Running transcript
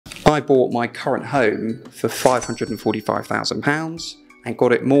I bought my current home for £545,000 and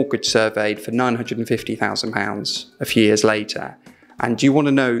got it mortgage surveyed for £950,000 a few years later. And do you want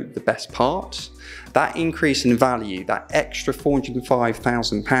to know the best part? That increase in value, that extra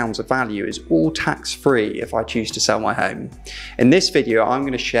 £405,000 of value, is all tax-free if I choose to sell my home. In this video, I'm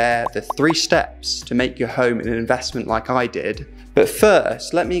going to share the 3 steps to make your home an investment like I did. But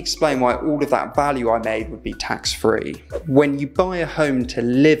first, let me explain why all of that value I made would be tax-free. When you buy a home to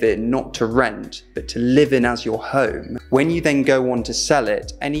live in, not to rent, but to live in as your home, when you then go on to sell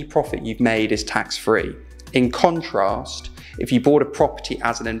it, any profit you've made is tax-free. In contrast, if you bought a property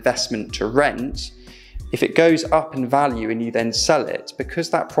as an investment to rent, if it goes up in value and you then sell it, because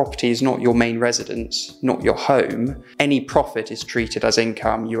that property is not your main residence, not your home, any profit is treated as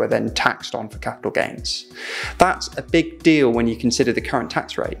income you are then taxed on for capital gains. That's a big deal when you consider the current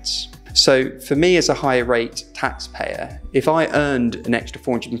tax rates. So for me as a higher rate taxpayer, if I earned an extra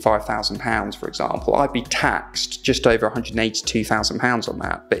 £405,000, for example, I'd be taxed just over £182,000 on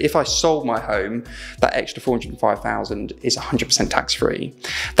that. But if I sold my home, that extra £405,000 is 100% tax-free.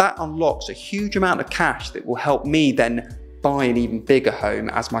 That unlocks a huge amount of cash that will help me then buy an even bigger home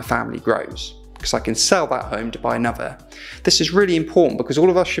as my family grows, because I can sell that home to buy another. This is really important because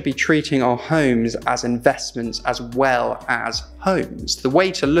all of us should be treating our homes as investments as well as homes. The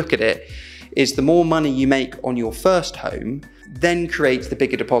way to look at it is the more money you make on your first home, then create the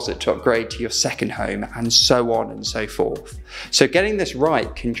bigger deposit to upgrade to your second home, and so on and so forth. So getting this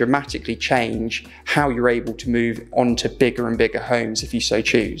right can dramatically change how you're able to move on to bigger and bigger homes if you so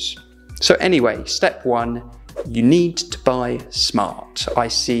choose. So anyway, step 1, you need to buy smart. I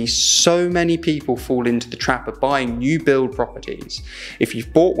see so many people fall into the trap of buying new build properties. If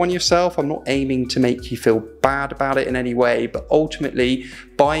you've bought one yourself, I'm not aiming to make you feel bad about it in any way, but ultimately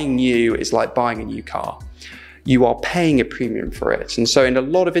buying new is like buying a new car. You are paying a premium for it. And so in a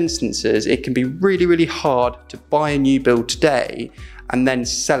lot of instances, it can be really, really hard to buy a new build today and then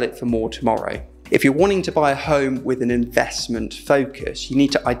sell it for more tomorrow. If you're wanting to buy a home with an investment focus, you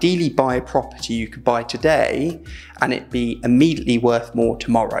need to ideally buy a property you could buy today and it be immediately worth more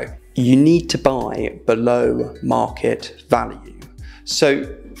tomorrow. You need to buy below market value.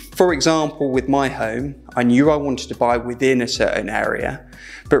 So for example, with my home, I knew I wanted to buy within a certain area,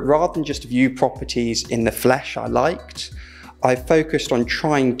 but rather than just view properties in the flesh I liked, I focused on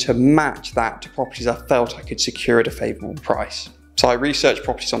trying to match that to properties I felt I could secure at a favourable price. So I researched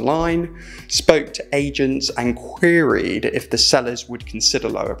properties online, spoke to agents and queried if the sellers would consider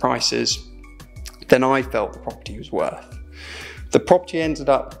lower prices than I felt the property was worth. The property I ended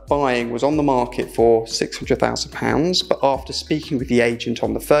up buying was on the market for £600,000, but after speaking with the agent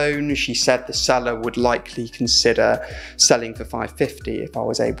on the phone, she said the seller would likely consider selling for £550,000 if I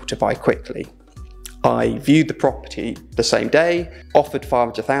was able to buy quickly. I viewed the property the same day, offered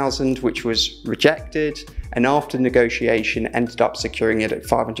 £500,000, which was rejected, and after negotiation ended up securing it at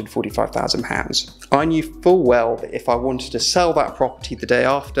 £545,000. I knew full well that if I wanted to sell that property the day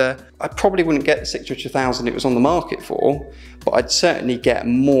after, I probably wouldn't get the £600,000 it was on the market for, but I'd certainly get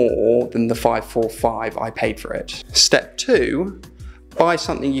more than the £545,000 I paid for it. Step 2, buy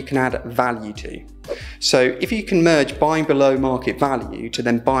something you can add value to. So if you can merge buying below market value to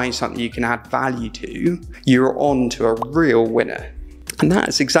then buying something you can add value to, you're on to a real winner. And that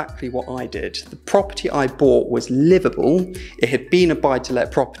is exactly what I did. The property I bought was livable. It had been a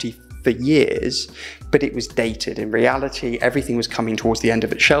buy-to-let property for years, but it was dated. In reality, everything was coming towards the end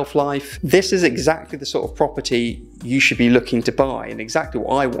of its shelf life. This is exactly the sort of property you should be looking to buy and exactly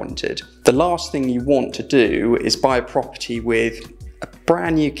what I wanted. The last thing you want to do is buy a property with a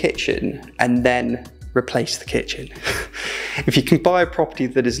brand new kitchen and then replace the kitchen. If you can buy a property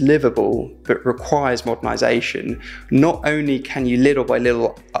that is livable but requires modernisation, not only can you little by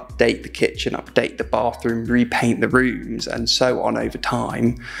little update the kitchen, update the bathroom, repaint the rooms and so on over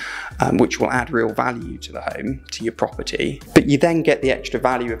time, which will add real value to the home, to your property, but you then get the extra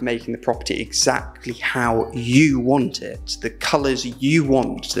value of making the property exactly how you want it, the colours you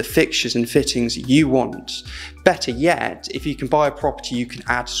want, the fixtures and fittings you want. Better yet, if you can buy a property you can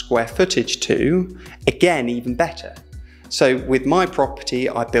add square footage to, again, even better. So with my property,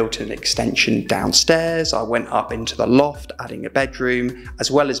 I built an extension downstairs, I went up into the loft, adding a bedroom,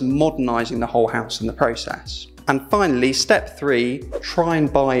 as well as modernising the whole house in the process. And finally, step 3, try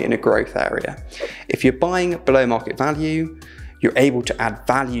and buy in a growth area. If you're buying below market value, you're able to add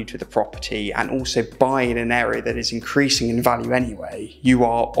value to the property and also buy in an area that is increasing in value anyway. You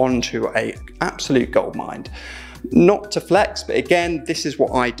are onto an absolute goldmine. Not to flex, but again, this is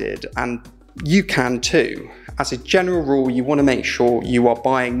what I did. And you can too. As a general rule, you want to make sure you are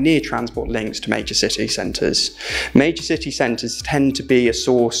buying near transport links to major city centres. Major city centres tend to be a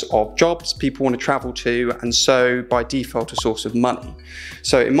source of jobs people want to travel to, and so by default a source of money.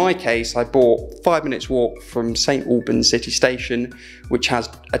 So in my case, I bought 5 minutes walk from St Albans City Station, which has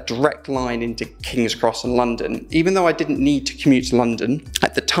a direct line into King's Cross and London. Even though I didn't need to commute to London,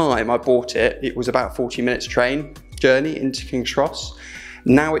 at the time I bought it, it was about 40 minutes train journey into King's Cross.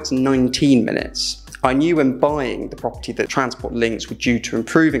 Now it's 19 minutes. I knew when buying the property that transport links were due to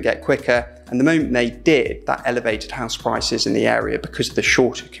improve and get quicker, and the moment they did, that elevated house prices in the area because of the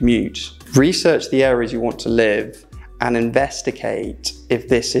shorter commute. Research the areas you want to live and investigate if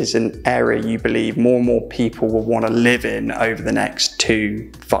this is an area you believe more and more people will want to live in over the next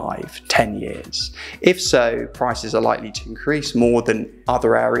 2, 5, 10 years. If so, prices are likely to increase more than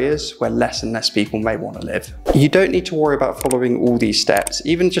other areas where less and less people may want to live. You don't need to worry about following all these steps.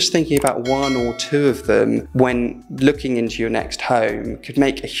 Even just thinking about 1 or 2 of them when looking into your next home could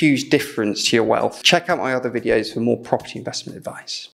make a huge difference to your wealth. Check out my other videos for more property investment advice.